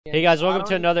Hey guys, welcome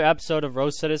to another episode of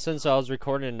RoCitizens. So I was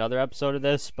recording another episode of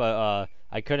this, but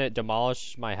I couldn't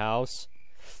demolish my house.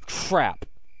 Crap.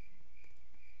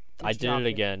 I did it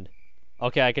again.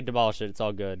 Okay, I can demolish it. It's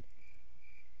all good.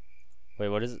 Wait,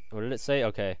 what is it? What did it say?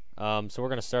 Okay. So we're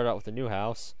gonna start out with a new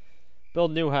house.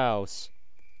 Build new house.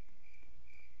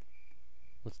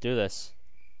 Let's do this.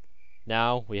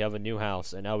 Now we have a new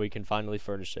house, and now we can finally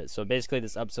furnish it. So basically,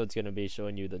 this episode's gonna be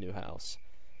showing you the new house.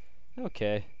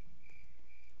 Okay.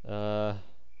 Don't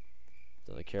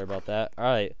really care about that.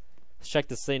 Alright, let's check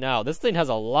this thing out. This thing has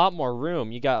a lot more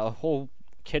room. You got a whole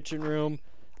kitchen room.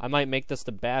 I might make this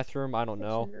the bathroom. I don't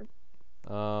know.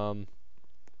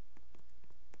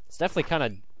 It's definitely kind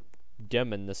of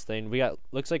dim in this thing.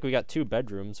 Looks like we got 2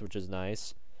 bedrooms, which is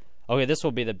nice. Okay, this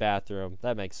will be the bathroom.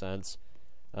 That makes sense.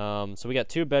 So we got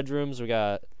 2 bedrooms. We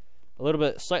got a little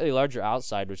bit slightly larger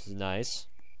outside, which is nice.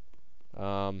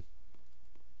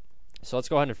 So let's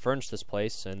go ahead and furnish this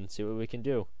place and see what we can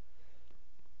do.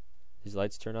 These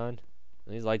lights turn on.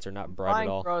 These lights are not bright at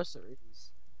all. Groceries.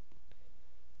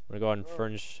 I'm gonna go ahead and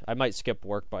furnish. I might skip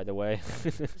work, by the way.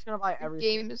 I'm just gonna buy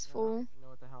everything. Game is full. Know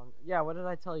what the hell? Yeah, what did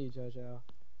I tell you, JoJo?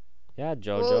 Yeah,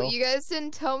 JoJo. Well, you guys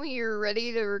didn't tell me you're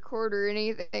ready to record or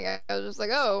anything. I was just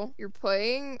like, oh, you're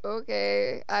playing?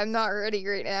 Okay, I'm not ready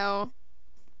right now.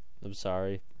 I'm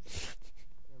sorry.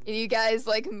 And you guys,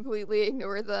 like, completely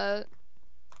ignore that.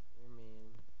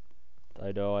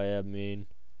 I know I am mean.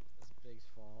 It's Big's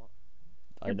fault.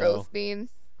 You're both mean.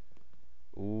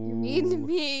 Ooh. You're mean to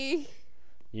me.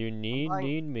 You need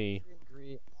me.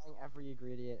 Buying every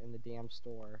ingredient in the damn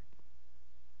store.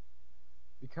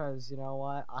 Because, you know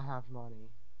what? I have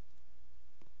money.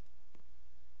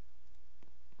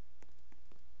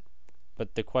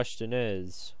 But the question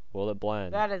is, will it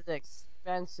blend? That is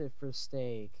expensive for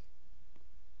steak.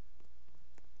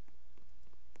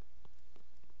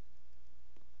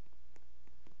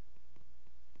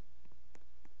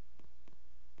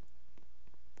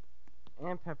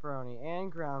 And pepperoni,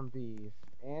 and ground beef,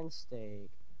 and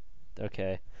steak.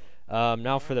 Okay.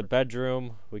 Now for the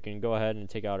bedroom, we can go ahead and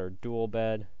take out our dual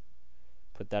bed.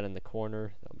 Put that in the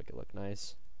corner. That'll make it look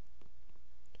nice.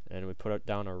 And we put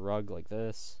down a rug like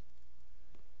this.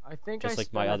 I think just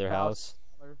like my other house.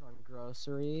 On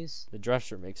groceries. The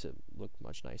dresser makes it look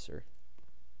much nicer.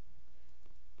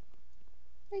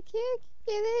 I can't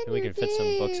get in. And we can fit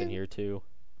some books in here too.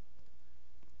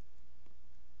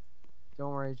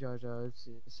 Don't worry, JoJo.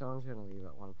 Someone's gonna leave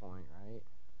at one point, right?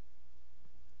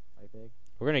 Right, Big?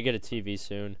 We're gonna get a TV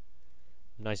soon.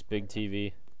 Nice big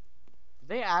TV. Did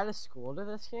they add a school to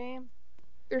this game?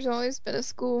 There's always been a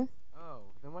school. Oh,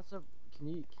 then what's up? Can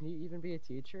you even be a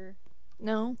teacher?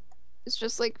 No. It's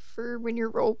just like for when you're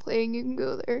role playing, you can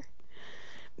go there.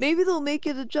 Maybe they'll make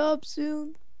it a job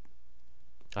soon.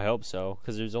 I hope so,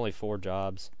 because there's only 4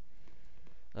 jobs.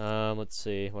 Let's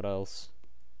see, what else?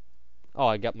 Oh,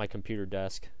 I got my computer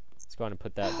desk. Let's go ahead and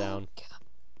put that down.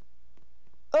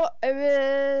 Oh,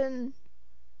 Evan!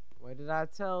 What did I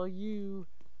tell you?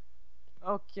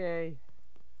 Okay.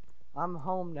 I'm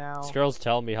home now. This girl's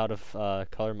telling me how to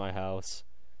color my house.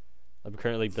 I'm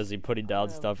currently busy putting down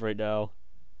stuff right now.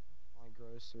 My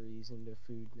groceries into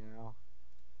food now.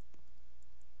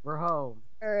 We're home.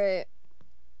 Alright.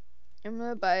 I'm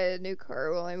gonna buy a new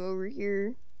car while I'm over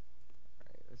here.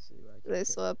 Alright, let's see what I can I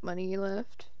still have money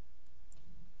left.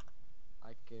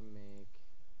 I can make.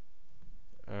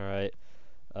 Alright.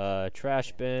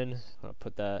 Trash bin. I'm gonna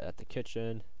put that at the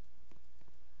kitchen.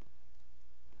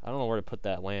 I don't know where to put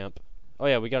that lamp. Oh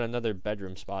yeah, we got another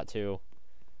bedroom spot too.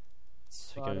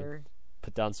 So we can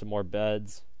put down some more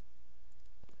beds.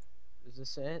 Is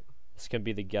this it? This can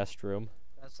be the guest room.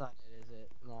 That's not it, is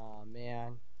it? Aw,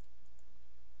 man.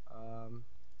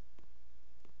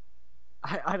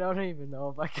 I don't even know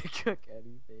if I could cook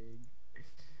anything.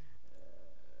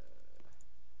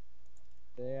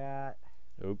 That.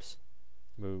 Oops.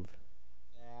 Move.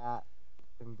 That.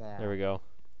 And that. There we go.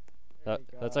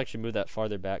 Let's actually move that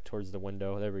farther back towards the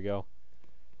window. There we go.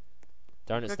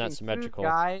 Darn, it's not symmetrical. Food,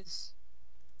 guys.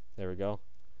 There we go.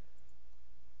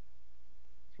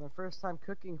 It's my first time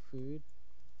cooking food.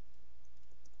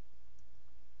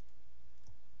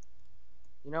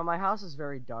 You know, my house is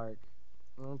very dark.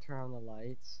 I'm gonna turn on the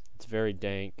lights. It's very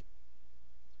dank.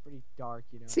 It's pretty dark,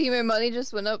 you know. See, my money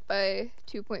just went up by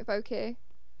 2.5k.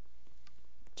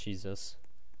 Jesus.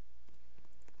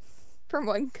 From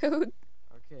one code.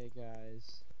 Okay,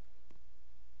 guys.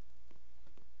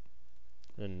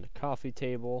 And a coffee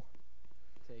table.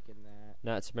 Taking that.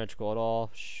 Not symmetrical at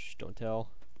all. Shh, don't tell.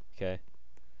 Okay.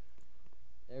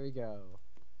 There we go.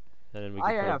 And then we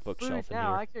can put a bookshelf in here.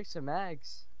 I cooked some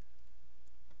eggs.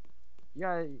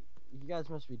 You guys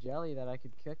must be jelly that I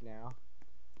could cook now.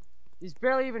 These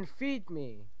barely even feed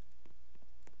me.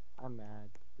 I'm mad.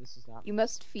 This is not. You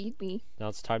must feed me. Now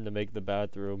it's time to make the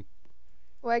bathroom.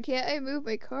 Why can't I move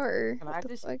my car? Can What I the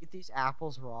just fuck? eat these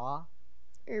apples raw?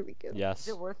 There we go. Is Yes.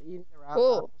 it worth eating the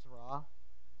Cool. apples raw?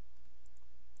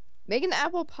 Make an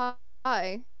apple pie.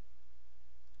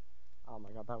 Oh my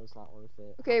god, that was not worth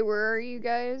it. Okay, where are you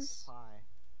guys? Pie.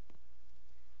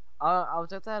 I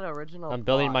was at that original. I'm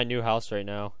building plot. my new house right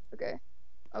now. Okay.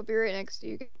 I'll be right next to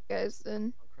you guys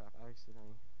then. Oh crap! I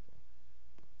accidentally.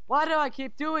 Why do I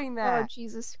keep doing Oh, that?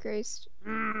 Jesus Christ.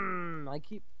 I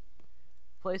keep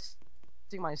placing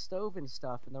my stove and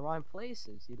stuff in the wrong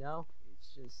places. You know, it's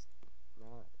just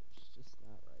not. It's just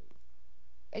not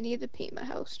right. I need to paint my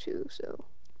house too, so.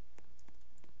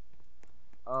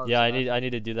 Oh, Yeah, so I need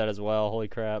to do that as well. Holy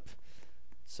crap.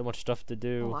 So much stuff to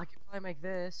do. Oh, I can probably make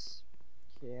this.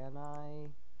 Can I?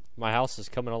 My house is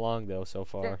coming along though so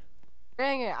far.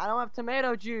 Dang it! I don't have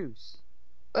tomato juice.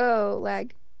 Oh,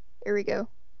 lag. There we go.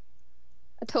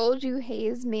 I told you,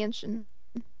 Hayes Mansion.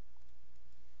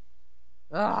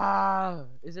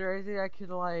 Is there anything I could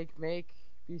like make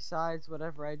besides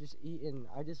whatever I just eaten?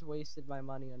 I just wasted my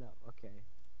money on it. Okay.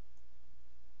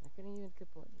 Not gonna even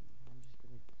complain. I'm just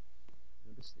gonna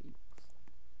go to sleep.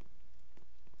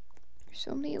 There's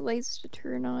so many lights to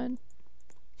turn on.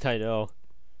 I know.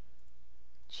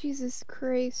 Jesus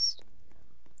Christ.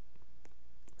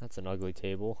 That's an ugly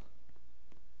table.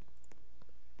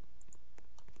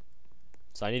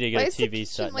 So I need to get Why a is the TV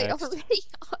set kitchen light next. already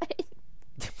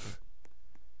on?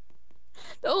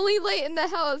 The only light in the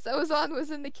house I was on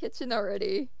was in the kitchen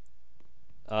already.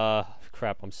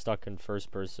 Crap, I'm stuck in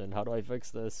first person. How do I fix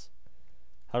this?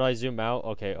 How do I zoom out?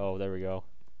 Okay, oh, there we go.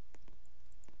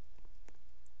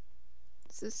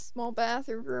 It's a small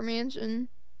bathroom for a mansion.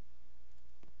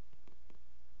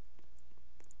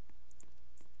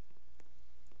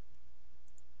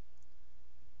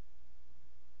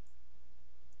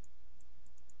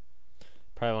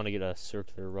 Probably want to get a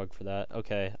circular rug for that.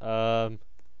 Okay, Whoa.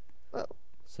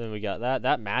 so then we got that.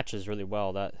 That matches really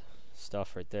well, that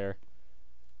stuff right there.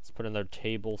 Let's put another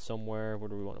table somewhere. Where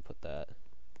do we want to put that?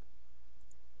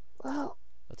 Whoa.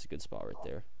 That's a good spot right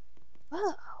there.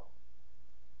 Whoa.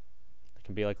 It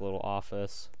can be like a little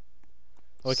office.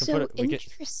 Oh, we can So put it.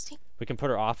 interesting. We can put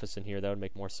our office in here. That would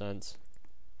make more sense.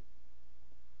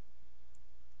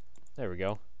 There we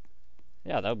go.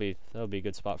 Yeah, that would be a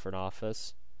good spot for an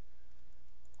office.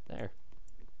 There.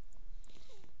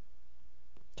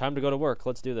 Time to go to work.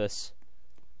 Let's do this.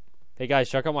 Hey guys,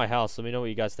 check out my house. Let me know what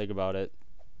you guys think about it.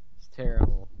 It's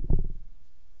terrible.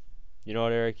 You know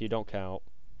what, Eric? You don't count.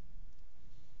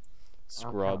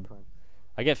 Scrub.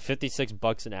 I get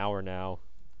 $56 an hour now.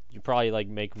 You probably like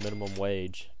make minimum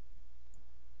wage.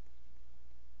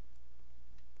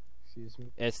 Excuse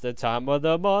me. It's the time of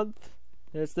the month.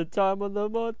 It's the time of the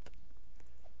month.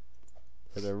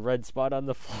 There's a red spot on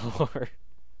the floor.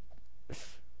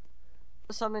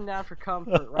 Put something down for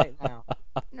comfort right now.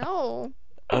 No.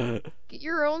 Get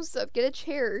your own stuff. Get a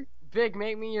chair. Big,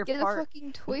 make me your Get a part.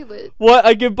 fucking toilet. What?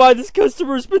 I can buy this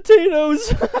customer's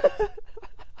potatoes.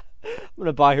 I'm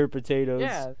gonna buy her potatoes.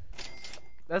 Yeah.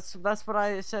 That's what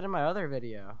I said in my other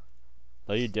video.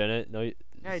 No, you didn't. No, Yeah,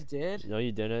 I did. no,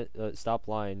 you didn't. Stop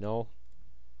lying. No.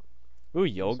 Ooh,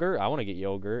 yogurt. I want to get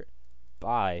yogurt.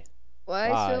 Bye. Why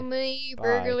Bye. so many Bye.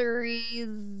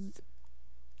 burglaries?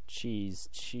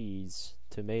 Cheese,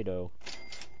 tomato.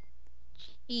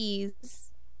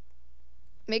 Cheese.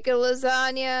 Make a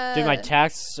lasagna. Dude, my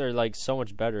taxes are like so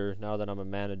much better now that I'm a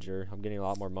manager. I'm getting a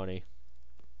lot more money.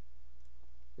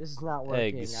 This is not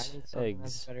working. Eggs, I need something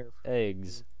that's eggs, better for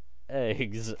eggs,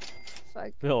 eggs,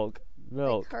 Fuck. milk, My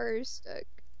milk, car is stuck.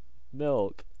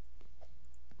 milk.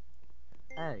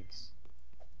 eggs.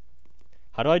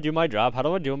 How do I do my job? How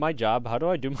do I do my job? How do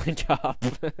I do my job?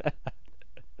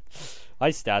 My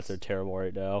stats are terrible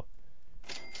right now.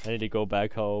 I need to go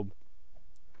back home.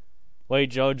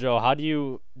 Wait, Jojo, how do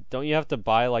you... Don't you have to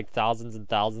buy like thousands and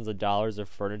thousands of dollars of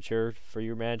furniture for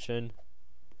your mansion?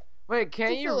 Wait,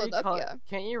 can't To you fill it up, recolor? yeah.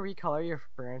 Can't you recolor your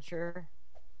furniture?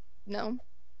 No.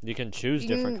 You can choose You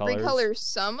different can colors. recolor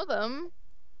some of them.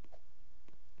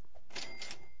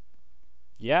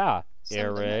 Yeah, Some of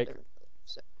them have Eric. different colors,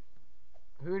 so.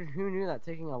 Who knew that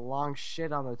taking a long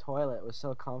shit on the toilet was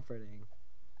so comforting?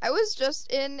 I was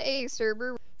just in a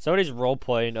server. Somebody's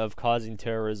role-playing of causing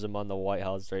terrorism on the White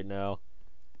House right now.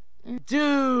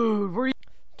 Dude, were you?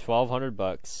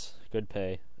 $1,200. Good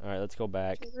pay. Alright, let's go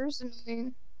back. Server's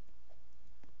annoying.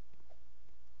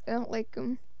 I don't like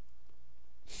them.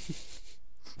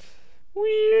 Wee,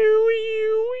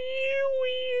 wee, wee,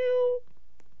 wee.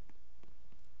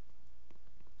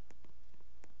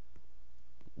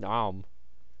 Nom.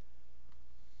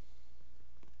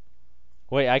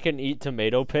 Wait, I can eat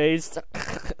tomato paste?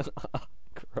 That's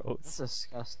Gross.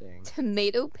 disgusting.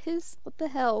 Tomato piss? What the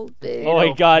hell, dude? Oh my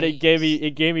Tomato god, paste.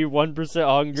 it gave me 1% You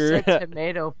hunger. said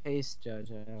tomato paste,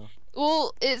 Jojo.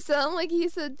 Well, it sounded like he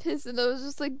said piss, and I was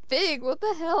just like, big, what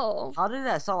the hell? How did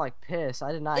that sound like piss?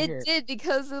 I did not hear It it. did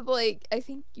because of, like, I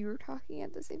think you were talking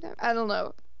at the same time. I don't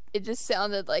know. It just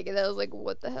sounded like it. I was like,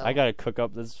 what the hell? I gotta cook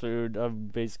up this food. I'm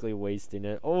basically wasting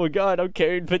it. Oh my god, I'm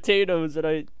carrying potatoes and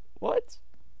I... What?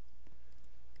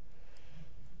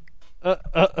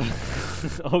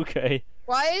 Okay.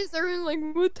 Why is everyone like,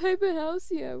 what type of house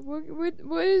do you have? What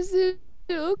does it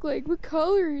look like? What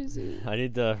color is it? I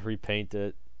need to repaint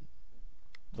it.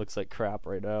 Looks like crap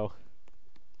right now.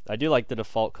 I do like the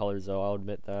default colors though, I'll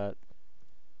admit that.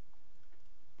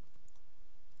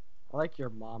 I like your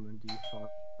mom and default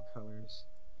colors.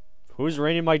 Who's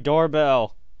ringing my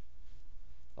doorbell?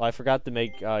 Oh, I forgot to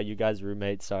make you guys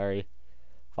roommates, sorry.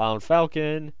 Found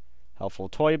Falcon, Helpful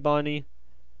Toy Bunny,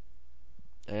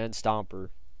 and Stomper.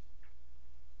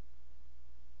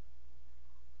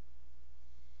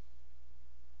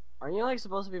 Aren't you like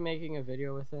supposed to be making a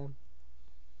video with him?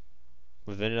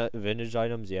 With vintage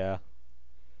items, yeah.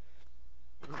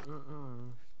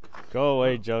 Mm-mm-mm. Go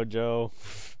away, Jojo.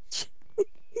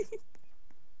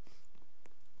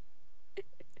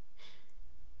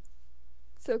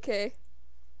 It's okay.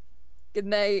 Good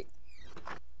night.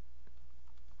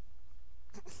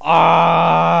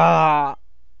 Ah!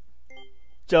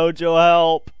 Jojo,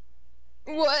 help!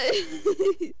 What?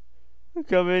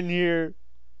 Come in here.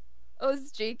 Oh,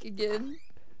 it's Jake again.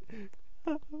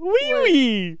 Wee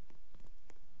wee!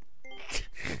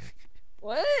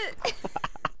 What?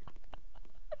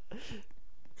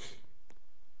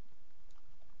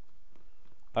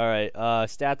 Alright,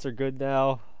 stats are good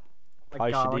now. Oh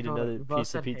my Probably God, should like eat how another we both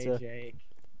piece of said, "Hey,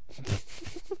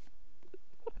 pizza.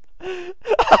 Jake."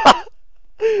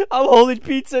 I'm holding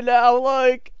pizza now,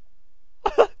 like.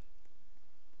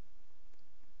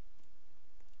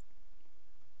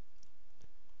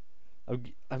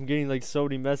 I'm getting like so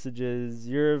many messages.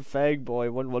 You're a fag boy.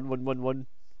 11111.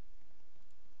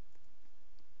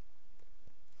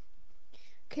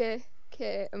 Okay,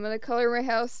 I'm gonna color my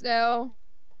house now.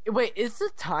 Wait, is the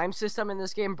time system in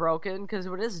this game broken? Because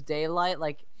when it's daylight,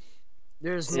 like,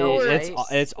 there's See, no it's light.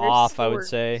 it's There's off. I would storms.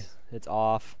 say it's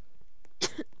off.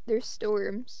 There's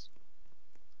storms.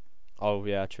 Oh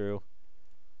yeah, true.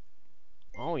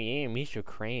 Oh yeah, Misha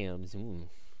Crams. Mm.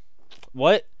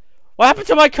 What? What happened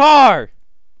to my car?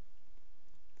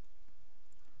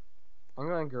 I'm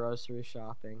going grocery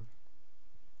shopping.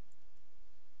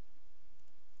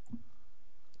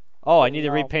 Oh, I need to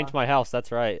No, repaint my house.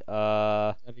 That's right.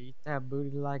 Gotta eat that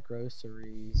booty like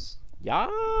groceries. Yeah.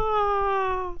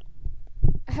 I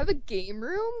have a game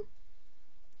room.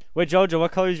 Wait, Jojo,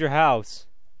 what color is your house?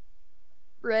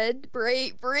 Red,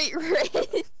 bright red.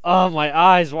 Oh, my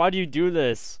eyes. Why do you do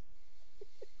this?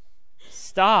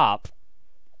 Stop.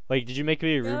 Wait, did you make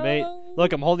me a roommate? No.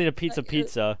 Look, I'm holding a Not yet.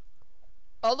 pizza.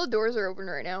 All the doors are open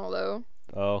right now, though.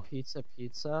 Oh. Pizza.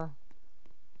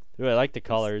 Ooh, I like the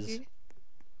colors.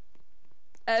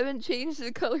 I haven't changed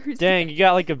the colors. Dang, yet. you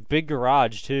got like a big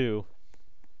garage, too.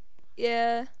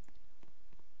 Yeah.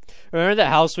 Remember that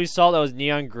house we saw that was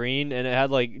neon green and it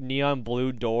had like neon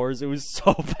blue doors? It was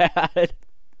so bad.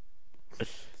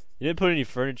 You didn't put any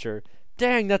furniture.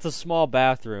 Dang, that's a small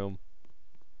bathroom.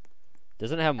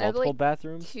 Doesn't it have I have, multiple like,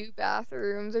 bathrooms? 2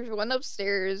 bathrooms. There's one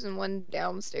upstairs and one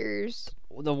downstairs.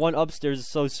 The one upstairs is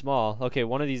so small. Okay,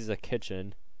 one of these is a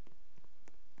kitchen.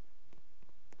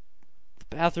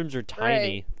 The bathrooms are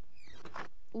tiny.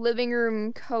 Living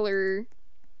room color.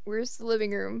 Where's the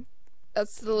living room?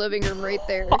 That's the living room right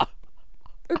there.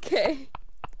 Okay.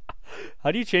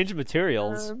 How do you change the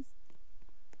materials?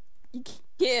 You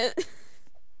can't.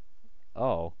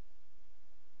 Oh.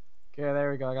 Okay,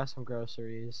 there we go. I got some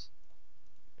groceries.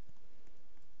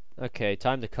 Okay,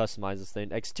 time to customize this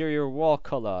thing. Exterior wall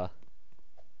color.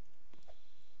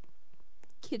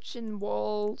 Kitchen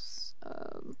walls.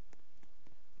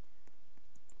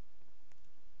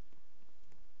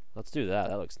 Let's do that.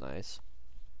 That looks nice.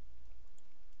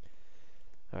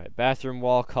 Alright, bathroom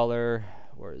wall color.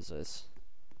 Where is this?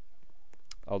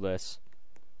 Oh, this.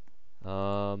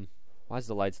 Why is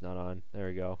the lights not on? There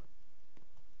we go.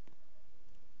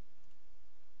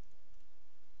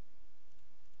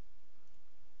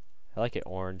 I like it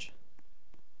orange.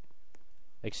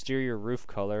 Exterior roof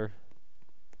color.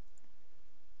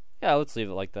 Yeah, let's leave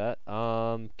it like that.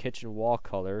 Kitchen wall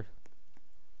color.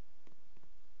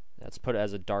 Let's put it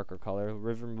as a darker color.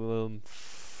 Living room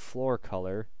floor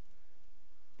color.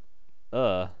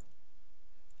 What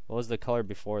was the color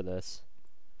before this?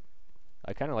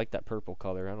 I kind of like that purple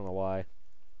color. I don't know why.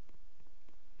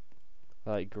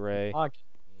 I like gray. Mahogany.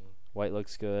 White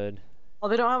looks good. Oh,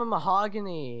 they don't have a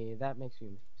mahogany. That makes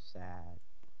me sad.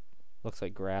 Looks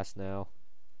like grass now.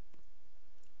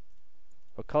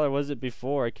 What color was it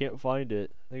before? I can't find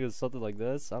it. I think it was something like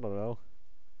this. I don't know.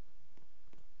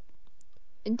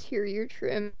 Interior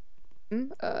trim.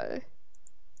 Room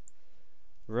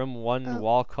 1 Oh.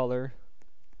 wall color.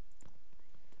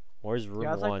 Where's room You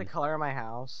guys 1? like the color of my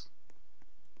house?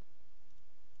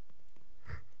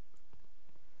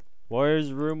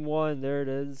 Where's room 1? There it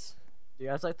is. Do you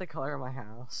guys like the color of my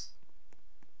house?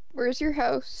 Where's your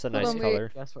house? It's a Hold nice on, wait.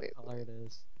 color. Guess what Wait. color it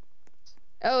is?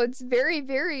 Oh, it's very,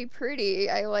 very pretty.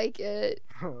 I like it.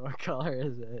 What color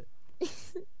is it?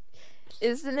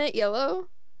 Isn't it yellow?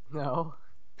 No.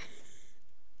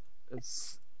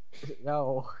 It's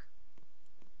no.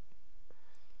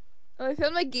 Oh, I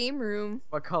found my game room.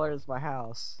 What color is my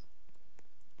house?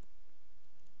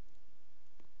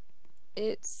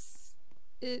 It's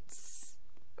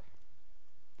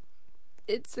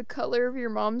the color of your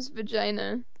mom's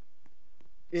vagina.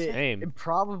 Same. It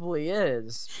probably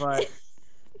is, but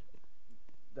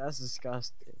that's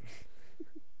disgusting.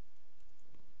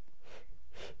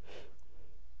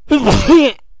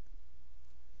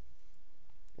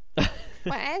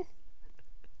 What?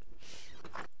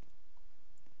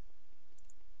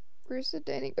 Where's the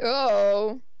dining?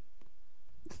 Oh.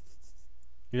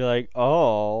 You're like,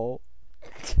 oh.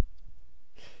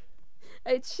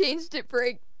 I changed it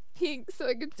bright pink so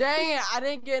I could. Dang it! I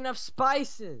didn't get enough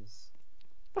spices.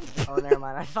 Oh, never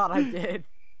mind. I thought I did.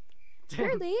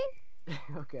 Really?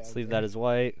 Okay. Let's leave that as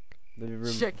white. Living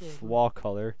room Chicken. wall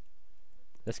color.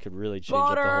 This could really change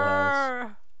up the whole house.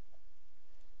 Butter.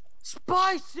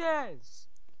 Spices.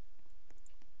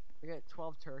 I got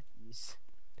 12 turkeys.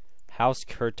 House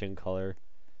curtain color.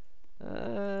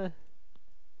 White.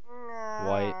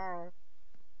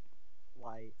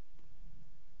 White.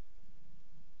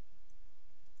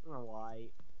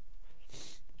 White.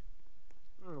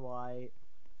 White.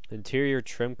 Interior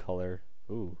trim color.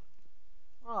 Ooh.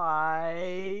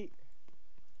 White.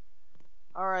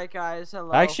 Alright, guys.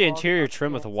 Hello. Actually, Welcome interior back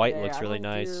trim with again. white Today looks really I'm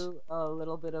gonna nice. do a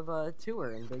little bit of a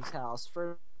tour in Big's house.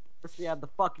 First, we have the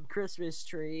fucking Christmas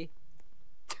tree.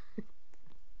 I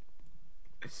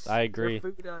Is there agree.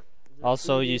 food on- is there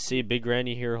Also, food? you see Big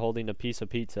Granny here holding a piece of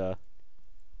pizza.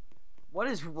 What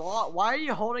is wrong? Why are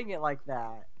you holding it like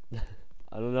that?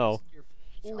 I don't know.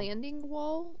 Landing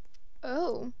wall?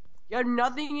 Oh. You have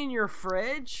nothing in your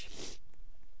fridge?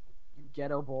 You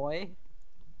ghetto boy.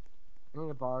 I need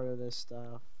to borrow this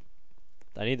stuff.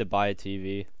 I need to buy a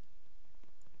TV.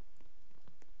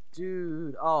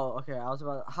 Dude. Oh, okay.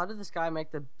 How did this guy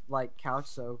make the, couch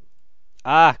so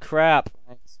Ah, crap.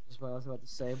 nice? Is what I was about to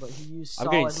say, but he used I'm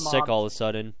solid getting sick mob all of a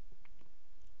sudden.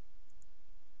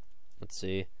 Let's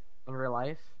see. in real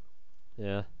life.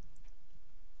 Yeah.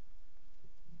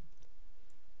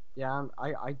 Yeah,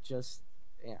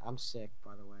 I'm sick,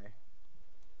 by the way.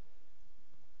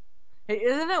 Hey,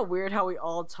 isn't it weird how we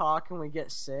all talk and we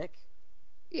get sick?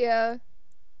 Yeah.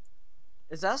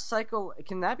 Is that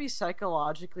can that be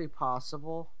psychologically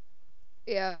possible?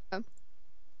 Yeah.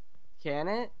 Can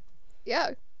it?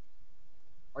 Yeah.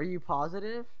 Are you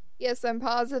positive? Yes, I'm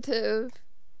positive.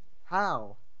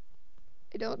 How?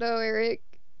 I don't know, Eric.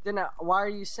 Then why are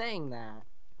you saying that?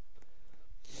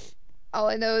 All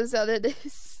I know is that it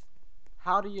is.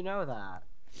 How do you know that?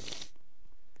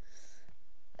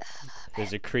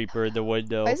 There's a creeper in the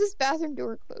window. Why is this bathroom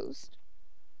door closed?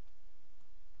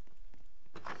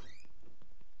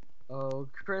 Oh,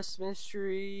 Christmas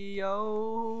tree,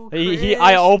 oh,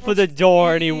 I opened the Christmas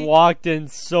door and he tree. walked in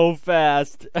so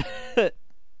fast.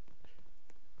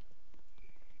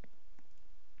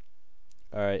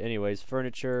 Alright, anyways,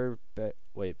 furniture.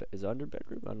 Wait, is it under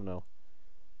bedroom? I don't know.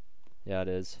 Yeah, it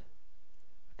is.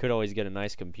 Could always get a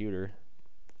nice computer.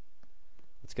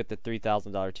 Let's get the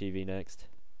 $3,000 TV next.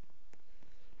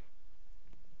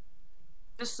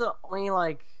 Just the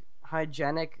only,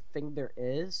 hygienic thing there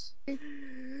is.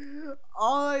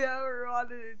 All I ever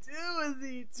wanted to do was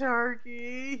eat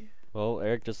turkey. Well,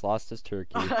 Eric just lost his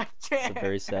turkey. It's a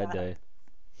very sad day.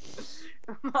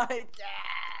 My dad.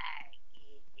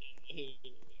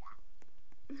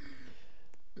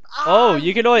 Oh,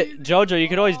 you can always, Jojo, you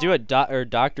can always do what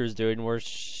Doctor's doing, where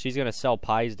she's gonna sell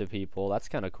pies to people. That's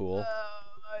kind of cool.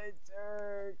 My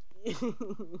turkey.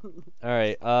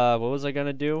 Alright, what was I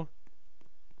gonna do?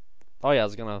 Oh yeah, I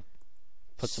was gonna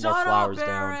put some more flowers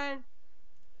down.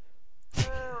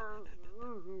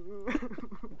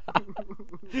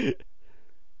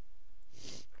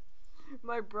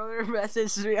 My brother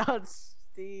messaged me on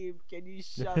Steam. Can you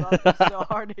shut up? It's so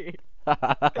hard to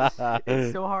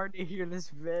it's so hard to hear this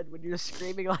vid when you're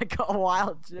screaming like a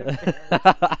wild gym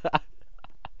fan.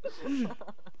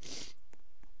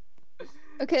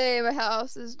 Okay, my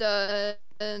house is done.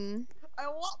 I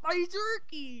want my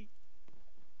turkey.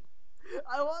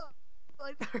 I want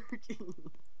my turkey.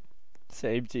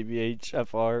 Same TBH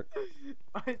FR.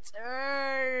 My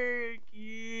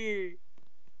turkey.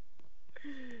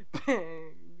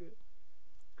 Bang.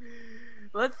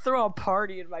 Let's throw a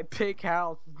party in my pink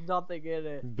house with nothing in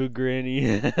it. Boo Granny.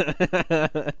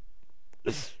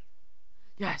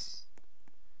 Yes.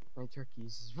 My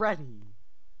turkey's is ready.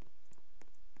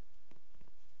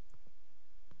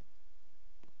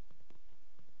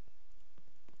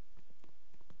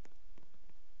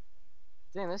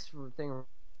 Damn, this thing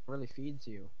really feeds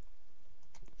you.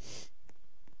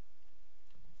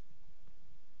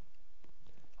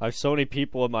 I have so many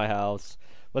people in my house.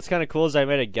 What's kind of cool is I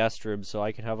made a guest room so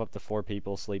I can have up to 4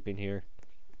 people sleeping here.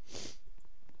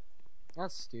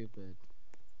 That's stupid.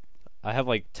 I have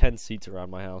like 10 seats around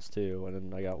my house too, and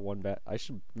then I got one bath. I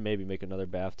should maybe make another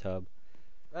bathtub.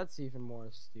 That's even more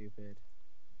stupid.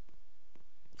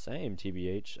 Same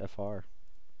TBH FR.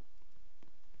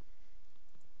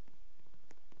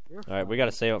 You're Alright, we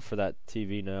gotta save up for that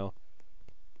TV now.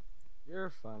 You're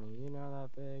funny. You know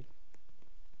that big.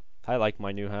 I like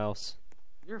my new house.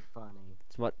 You're funny.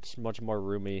 It's much more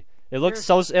roomy. It looks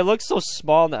so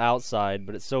small on the outside,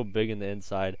 but it's so big in the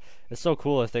inside. It's so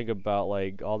cool to think about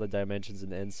like all the dimensions in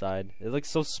the inside. It looks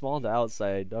so small on the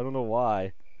outside. I don't know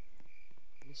why.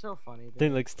 You're so funny. Big.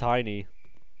 Thing looks tiny.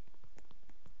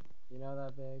 You know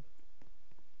that big.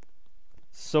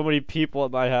 So many people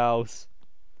at my house.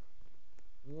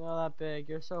 You know that big.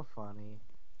 You're so funny.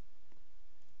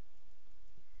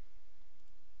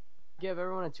 Give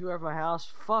everyone a tour of my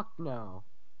house? Fuck no.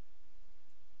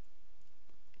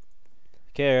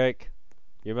 Okay, Eric.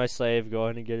 You're my slave. Go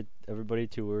ahead and get everybody a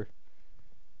tour.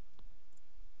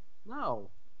 No.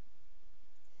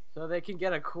 So they can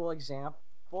get a cool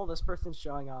example. This person's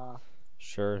showing off.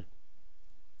 Sure.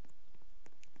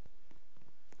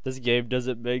 This game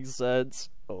doesn't make sense.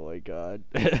 Oh my god.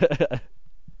 Alright,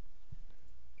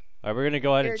 we're gonna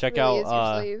go ahead and check out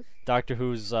Doctor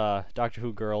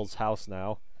Who girl's house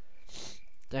now.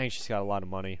 Dang, she's got a lot of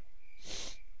money.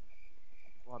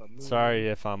 Sorry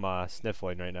if I'm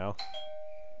sniffling right now.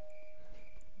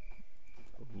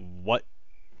 What?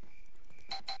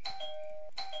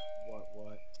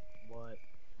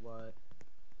 What?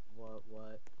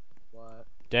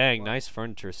 Dang, nice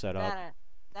furniture setup.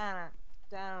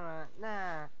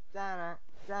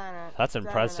 That's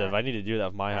impressive. I need to do that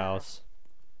with my house.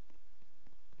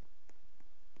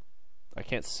 I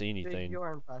can't see anything.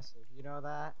 You're impressive. You know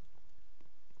that?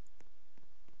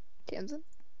 Tamsin?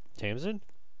 Tamsin?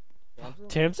 Tamsin?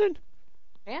 Tamsin?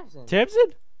 Tamsin.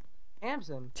 Tamsin?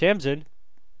 Tamsin. Tamsin?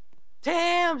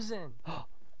 Tamsin.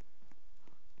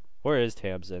 Where is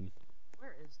Tamsin?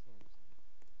 Where is Tamsin?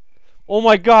 Oh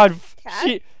my god!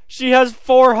 Cat? She has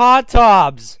 4 hot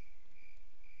tubs!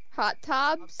 Hot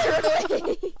tubs?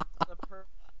 The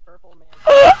purple man.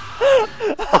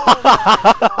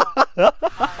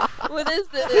 What is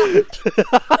this?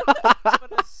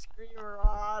 Put a screamer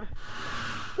on.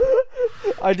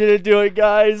 I didn't do it,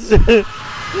 guys. Her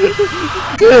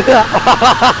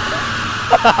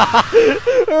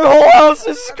whole house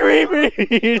is screaming.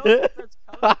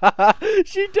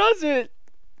 She doesn't.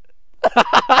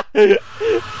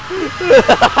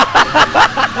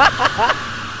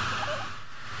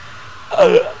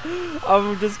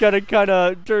 I'm just gonna kind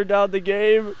of turn down the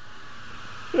game.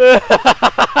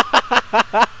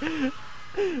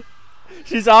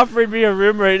 She's offering me a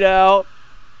room right now.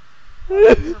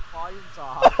 Your volume's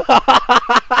off.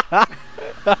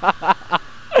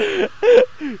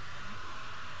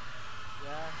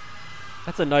 Yeah.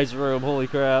 That's a nice room. Holy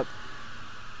crap.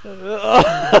 It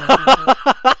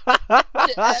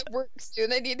works,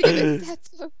 dude. I need to get a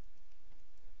tattoo.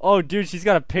 Oh, dude, she's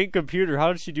got a pink computer.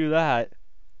 How did she do that?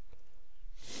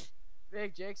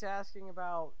 Big Jake's asking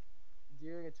about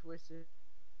doing a twisted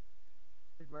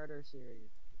murder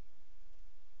series.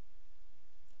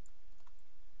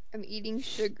 I'm eating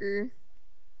sugar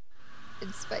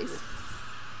and spices.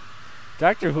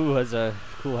 Doctor Who has a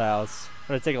cool house. I'm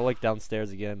gonna take a look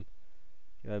downstairs again.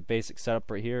 Got a basic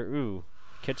setup right here. Ooh,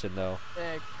 kitchen though.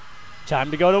 Big.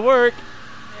 Time to go to work.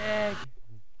 Big.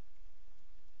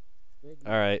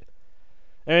 Alright.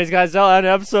 Anyways, guys, that'll end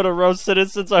an episode of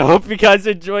RoCitizens. I hope you guys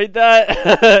enjoyed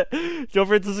that. Don't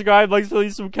forget to subscribe, like,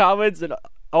 leave some comments, and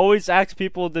always ask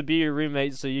people to be your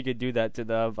roommate so you can do that to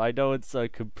them. I know it's a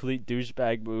complete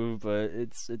douchebag move, but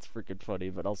it's freaking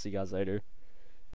funny. But I'll see you guys later.